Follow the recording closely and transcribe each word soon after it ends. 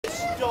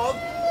dog,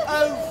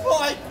 O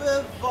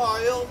viper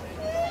vile,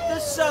 the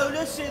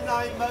solace in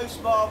thy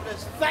most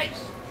marvellous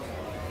face,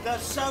 the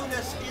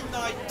solace in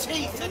thy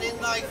teeth and in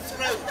thy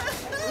throat,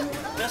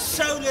 the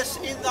solace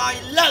in thy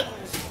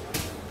lungs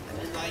and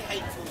in thy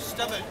hateful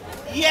stomach,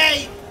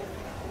 yea,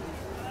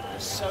 the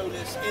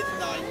solace in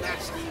thy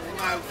nasty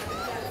mouth.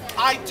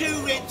 I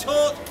do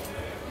retort,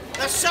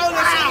 the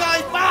solace in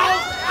thy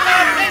mouth,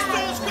 and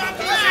pistols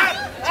cracking out,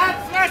 and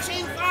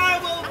flashing fire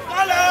will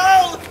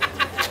follow!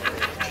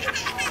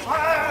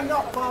 I am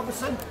not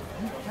Barberson.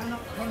 You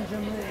cannot conjure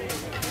me.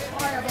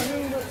 I have an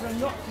humour to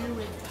knock you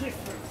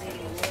indifferently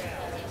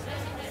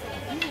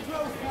well. You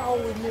grow foul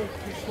with your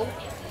pistol,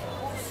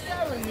 I'll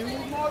scatter you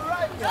with my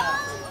rapier.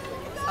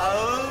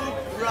 Oh,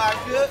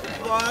 braggart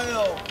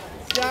vile,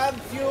 damn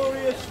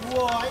furious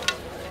white,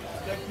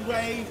 the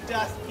grave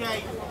doth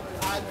gape,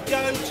 and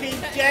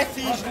doting death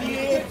is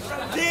near,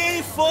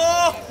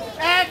 therefore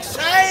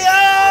exhale!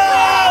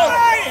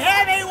 Hey,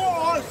 hear me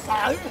what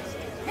I say?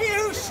 He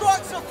who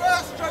strikes the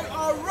first stroke,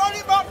 I'll run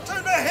him up to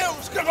the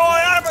hills, because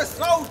I am a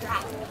soldier.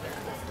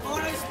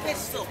 Honest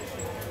pistol,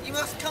 you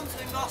must come to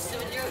me, Master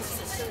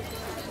Eustace.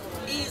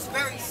 He is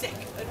very sick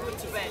and would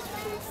to bed.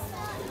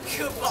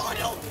 Goodbye,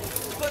 dog.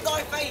 Put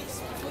thy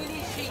face between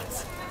his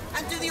sheets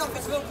and do the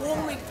office of a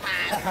warming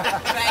pan.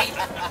 Babe,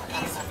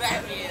 he's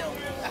very ill.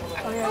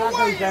 Oh yeah, that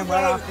goes down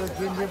well after a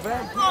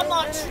gingerbread. On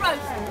my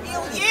troth,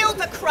 he'll yield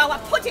the crow a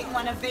pudding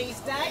one of these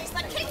days.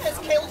 The king has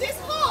killed his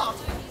heart.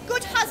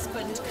 Good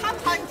husband, come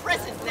home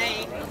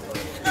presently.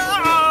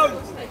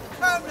 No!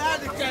 Come now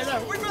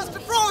together. We must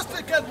defrost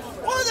again.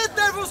 Why the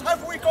devils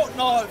have we got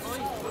knives?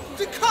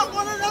 To cut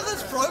one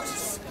another's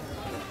throats?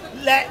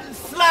 Let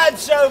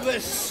floods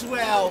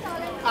overswell,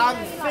 and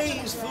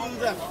fees through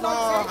the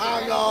far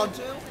hang on.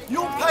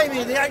 You'll pay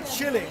me the 8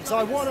 shillings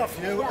I want off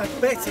you at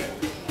betting.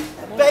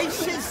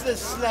 Base is the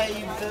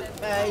slave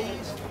that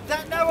pays,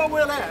 That now I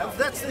will have,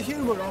 that's the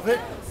humour of it.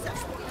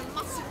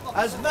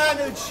 as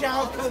manhood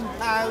shall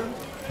compound.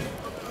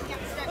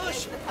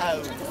 Push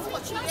home.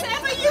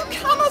 Whatever you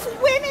come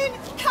of women,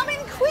 come in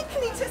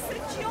quickly to Sir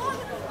John.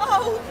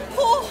 Oh,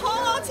 poor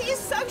heart, he is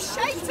so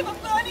shaped of a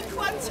burning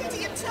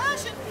quotidian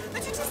tertian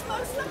that it is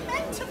most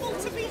lamentable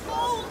to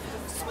behold.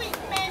 Sweet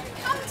men,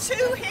 come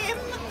to him.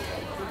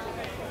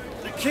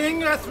 The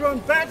king hath run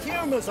bad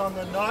humours on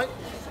the night,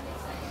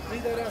 be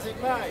that as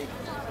it may.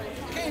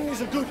 King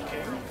is a good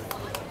king,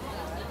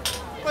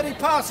 but he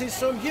passes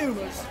some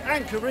humours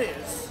and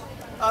careers.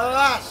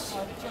 Alas,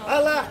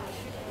 Alack!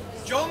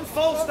 John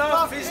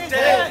Falstaff is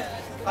dead.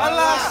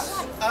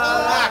 Alas,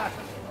 alack.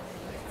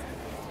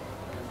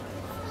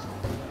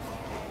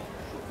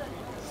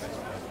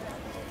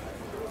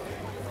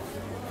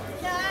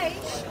 Nay,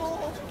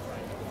 sure,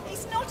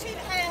 he's not in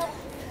hell.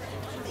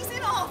 He's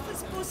in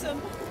Arthur's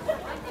bosom.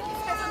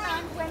 If ever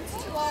man went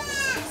to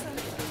Arthur's bosom,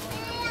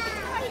 he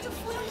paid a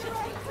full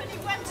drink when he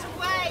went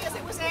away as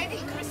it was any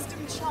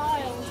Christian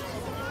child.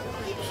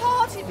 He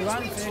parted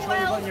between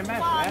 12 and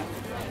 1,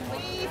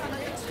 even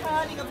at the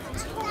turning of the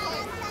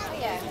tide.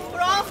 For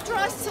after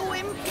I saw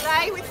him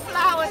play with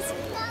flowers,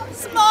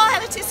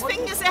 smile at his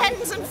fingers'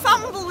 ends and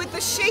fumble with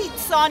the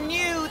sheets, I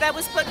knew there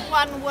was but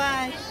one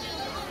way.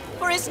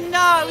 For his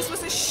nose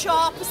was as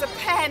sharp as a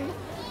pen,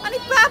 and he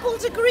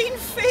babbled of green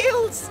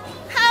fields.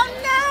 How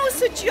now,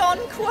 Sir John,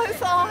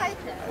 quoth I,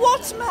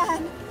 what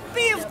man,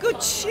 be of good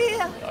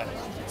cheer.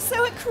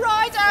 So it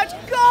cried out,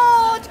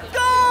 God,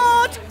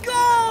 God,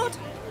 God.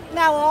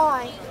 Now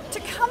I,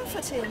 to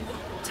comfort him,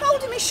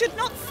 told him he should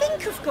not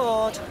think of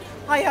God.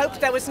 I hoped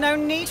there was no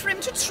need for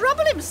him to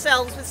trouble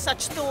himself with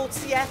such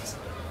thoughts yet.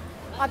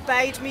 I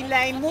bade me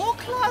lay more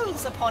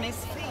clothes upon his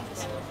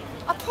feet.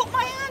 I put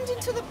my hand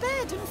into the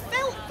bed and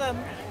felt them,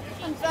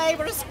 and they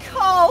were as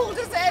cold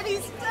as any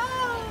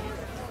stone.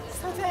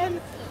 So then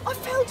I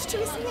felt to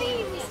his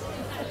knees,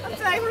 and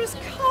they were as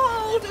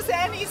cold as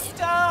any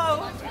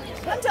stone.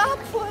 And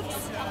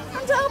upwards,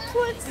 and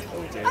upwards,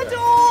 and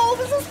all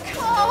was as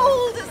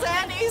cold as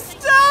any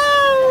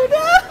stone.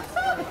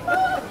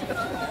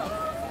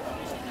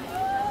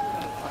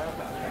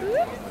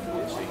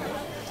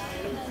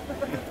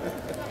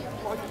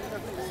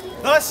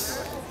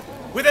 Thus,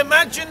 with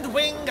imagined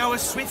wing our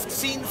swift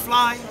scene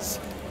flies,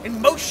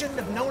 in motion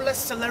of no less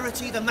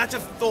celerity than that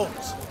of thought.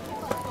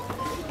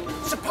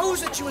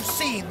 Suppose that you have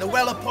seen the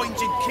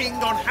well-appointed king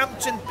on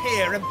Hampton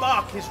Pier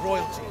embark his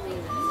royalty,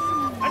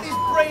 and his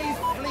brave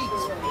fleet,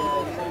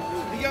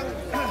 the young,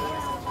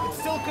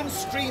 with silken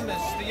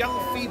streamers, the young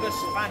Phoebus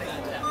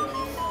fanning.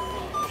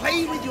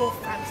 Play with your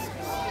fancies,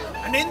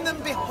 and in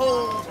them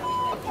behold,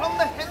 upon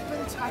the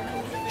hempen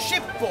tackle, the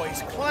ship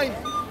boys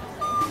climbing.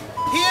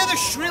 Hear the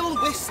shrill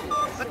whistle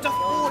that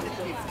doth order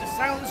give to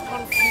sounds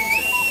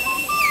confused.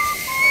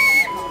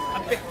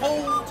 And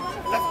behold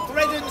the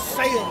threaden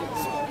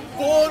sails,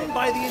 borne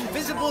by the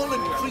invisible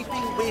and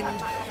creeping wind,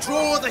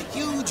 draw the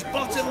huge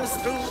bottoms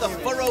through the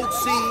furrowed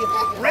sea,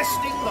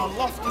 breasting the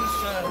lofty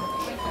surge.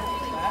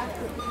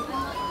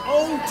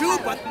 Oh, do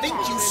but think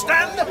you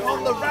stand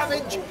upon the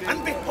ravage,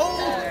 and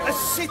behold a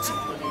city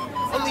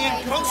on the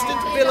inconstant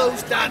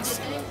billows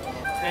dancing.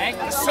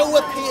 So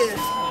appears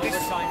this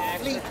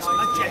fleet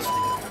majestic,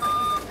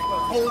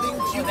 holding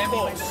due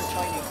course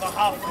for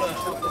Hereford.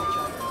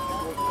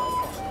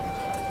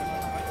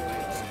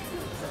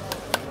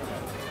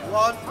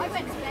 One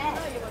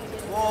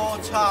more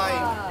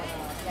time.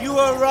 You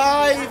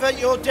arrive at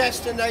your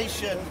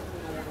destination,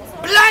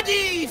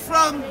 bloody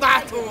from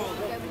battle,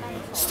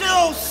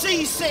 still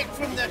seasick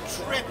from the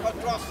trip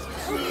across the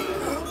sea.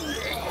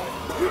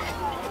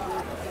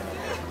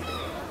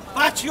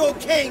 But your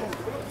king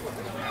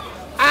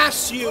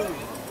asks you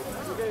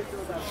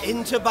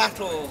into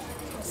battle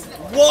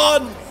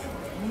one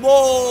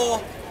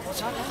more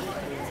time.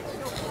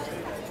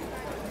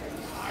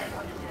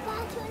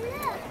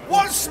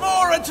 Once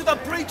more into the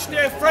breach,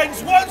 dear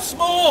friends, once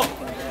more!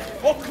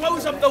 Or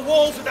close up the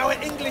walls with our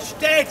English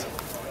dead.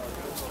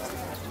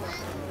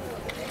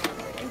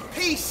 In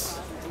peace,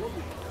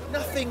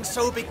 nothing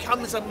so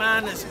becomes a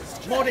man as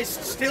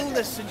modest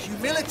stillness and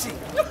humility.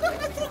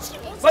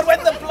 But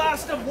when the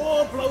blast of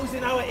war blows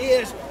in our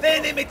ears,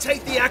 then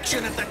imitate the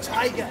action of the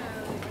tiger.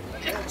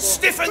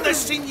 Stiffen the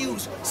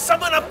sinews,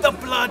 summon up the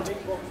blood,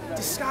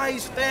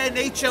 disguise fair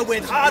nature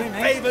with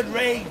hard-favoured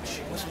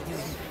rage.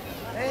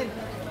 Then,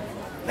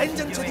 lend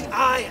unto the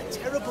eye a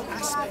terrible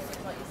aspect.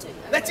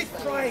 Let it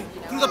pry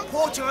through the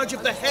portage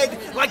of the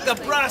head like the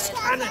brass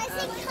cannon.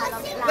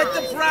 Let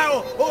the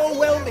brow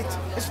o'erwhelm it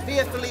as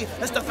fearfully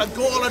as doth a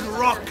Gorland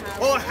rock,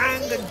 or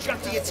hang and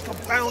jutty its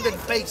confounded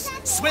face,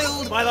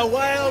 swilled by the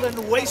wild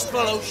and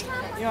wasteful ocean.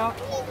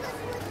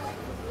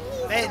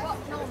 Then,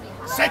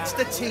 set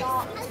the teeth,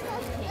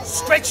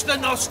 stretch the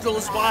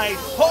nostrils wide,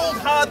 hold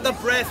hard the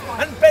breath,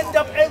 and bend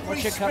up every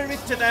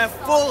spirit to their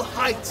full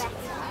height.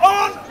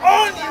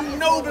 On, you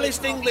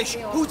noblest English,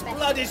 whose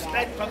blood is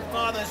fed from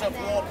fathers of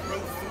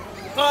war-proof.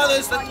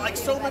 Fathers that, like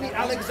so many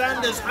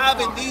Alexanders, have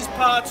in these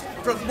parts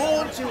from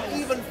morn to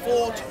even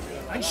fought,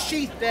 and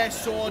sheathed their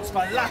swords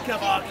for lack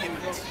of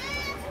argument.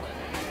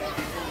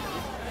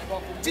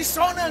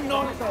 Dishonour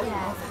not thy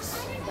mothers.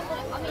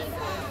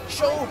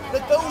 Show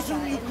that those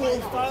whom you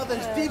call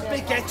fathers did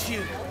beget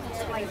you.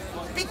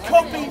 Be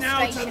copy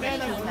now to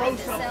men of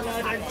grosser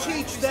blood, and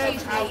teach them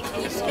how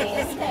to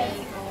war.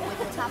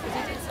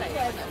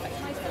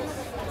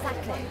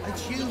 And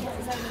you,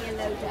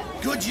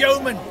 good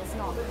yeoman,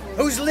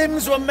 whose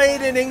limbs were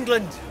made in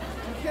England,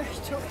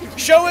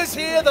 show us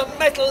here the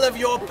mettle of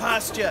your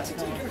pasture.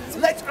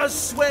 Let us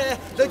swear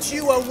that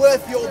you are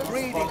worth your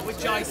breeding,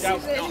 which I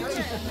doubt not.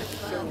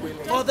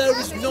 For there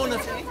is none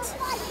of it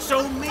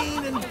so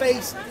mean and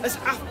base as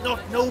hath not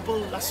noble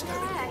lustre in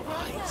your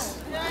eyes.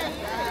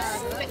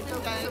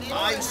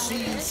 I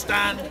see you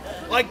stand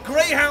like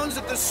greyhounds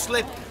at the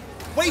slip,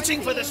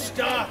 waiting for the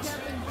start.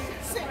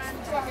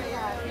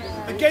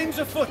 The game's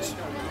afoot.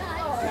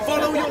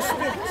 Follow your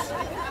spirits,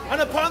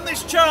 and upon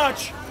this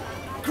charge,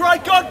 cry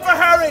God for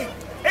Harry,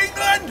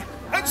 England,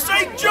 and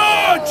St.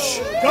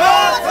 George!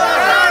 God for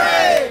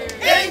Harry,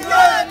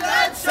 England,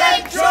 and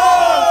St. George!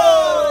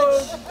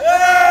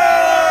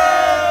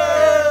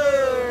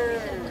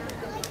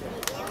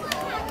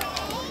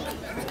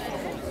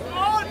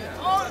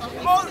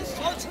 On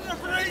to the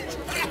breach!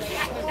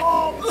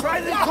 Oh, pray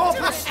the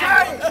corporal,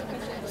 stay!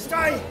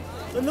 Stay!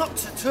 The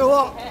knots are too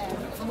hot.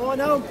 For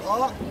mine own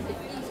part,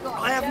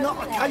 I have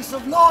not a case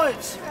of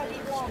knives.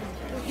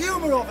 The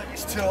humour of it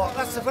is too hot.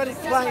 That's a very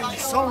plain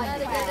song.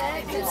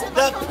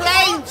 The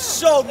plain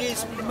song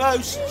is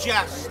most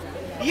just.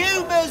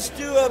 Humours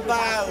do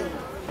abound.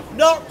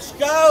 Knots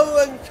go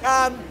and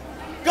come.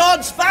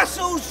 God's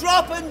vassals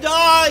drop and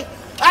die.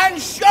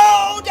 And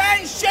sword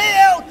and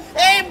shield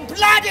in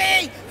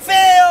bloody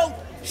field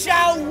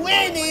shall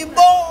win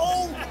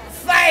immortal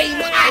fame.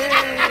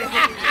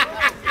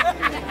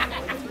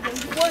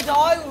 Was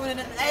I were in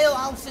an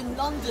alehouse in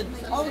London,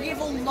 I would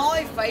give all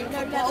my fame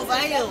for a pot of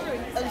ale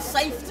and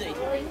safety.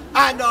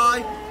 And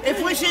I, if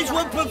wishes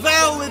would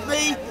prevail with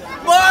me,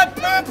 my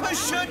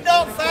purpose should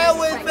not fail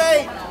with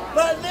me,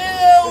 but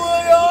neither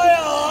would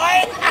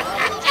I.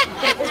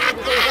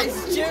 As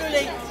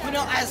truly, but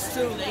not as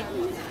truly,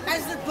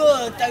 as the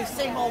bird doth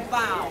sing or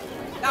bow.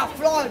 Now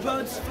fly,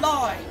 birds,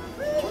 fly.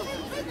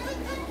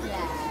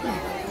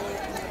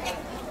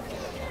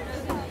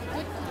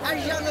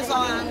 As young as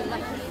I am,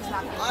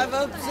 I've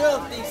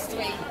observed these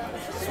three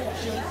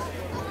swashers.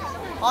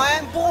 I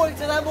am boy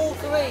to them all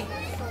three,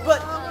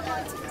 but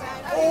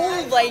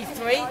all they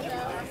three,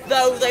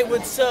 though they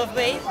would serve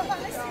me,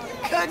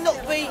 could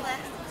not be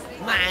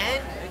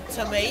man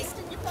to me,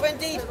 for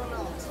indeed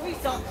we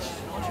such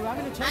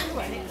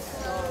antics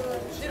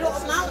do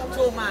not amount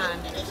to a man.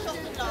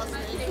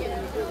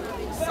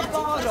 But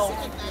Barnum,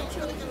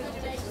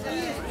 he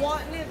is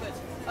white-livered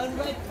and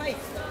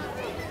red-faced.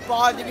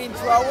 By the means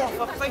throw off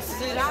and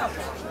faces it out.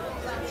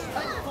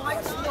 And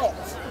fights not.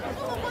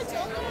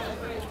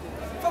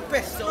 For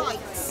Bristol,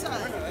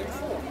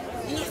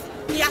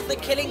 he hath a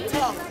killing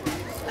tongue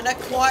and a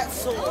quiet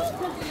sword.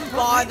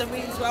 By the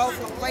means whereof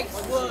he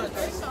breaks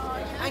words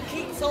and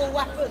keeps all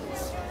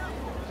weapons.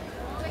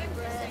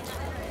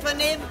 For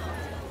Nim,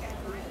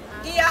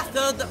 he hath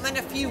heard that men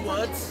of few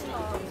words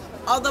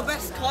are the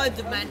best kind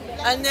of men,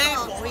 and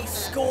therefore he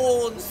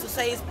scorns to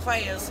say his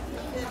prayers,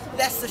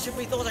 lest they should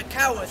be thought a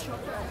coward.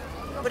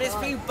 But his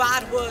few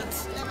bad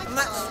words are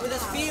matched with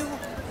his few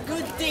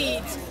good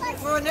deeds,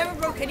 for I never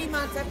broke any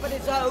man's head but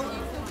his own,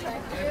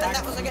 and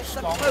that was against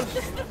the post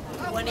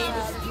when he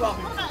was drunk.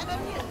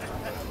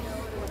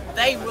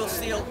 They will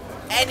steal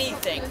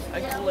anything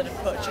and call it a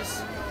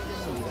purchase.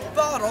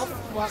 Bardolph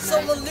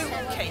sold a loot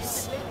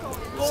case,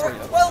 bore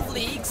it 12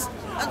 leagues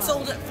and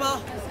sold it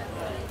for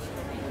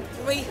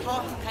 3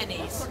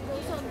 halfpennies.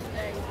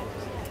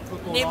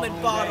 Nim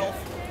and Bardolph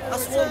are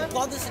sworn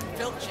brothers in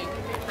filching,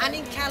 and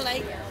in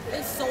Calais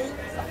they sold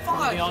a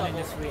fire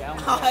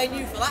truck. I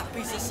knew for that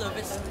piece of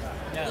service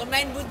the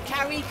men would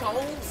carry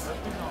coals.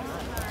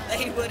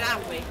 They would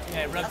have me,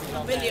 as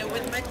familiar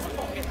with men's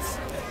pockets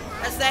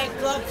as their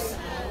gloves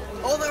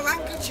or their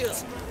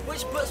handkerchiefs,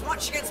 which puts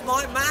much against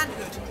my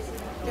manhood.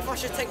 If I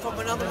should take from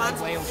another man's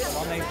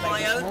pocket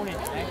my own,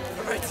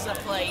 for it's a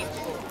plain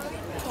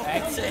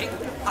pocketing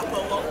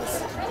upper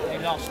ones.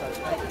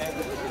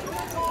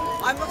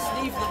 I must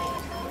leave them,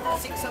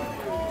 seek some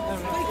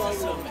greater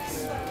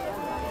service.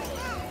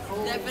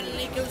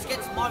 Definitely goes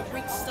against my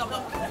weak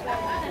stomach,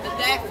 and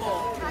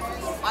therefore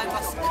I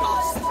must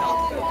cast it up.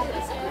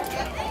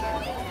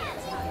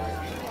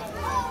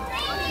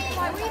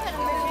 Why, we had a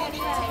movie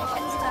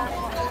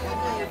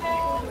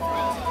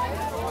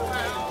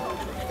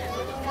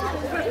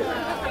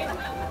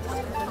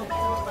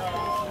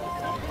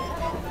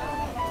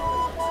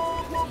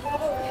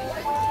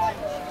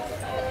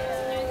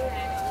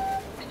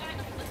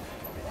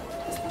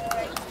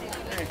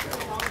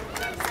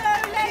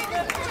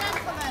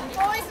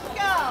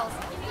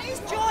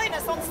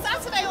on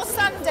Saturday or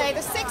Sunday,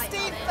 the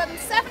 16th and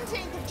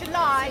 17th of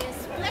July.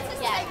 Let us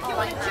take you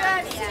on a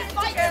journey to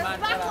fight the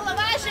Battle of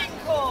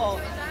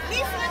Agincourt.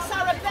 Leaflets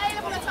are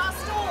available at our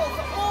stall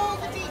for all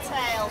the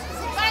details.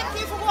 Thank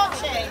you for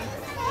watching.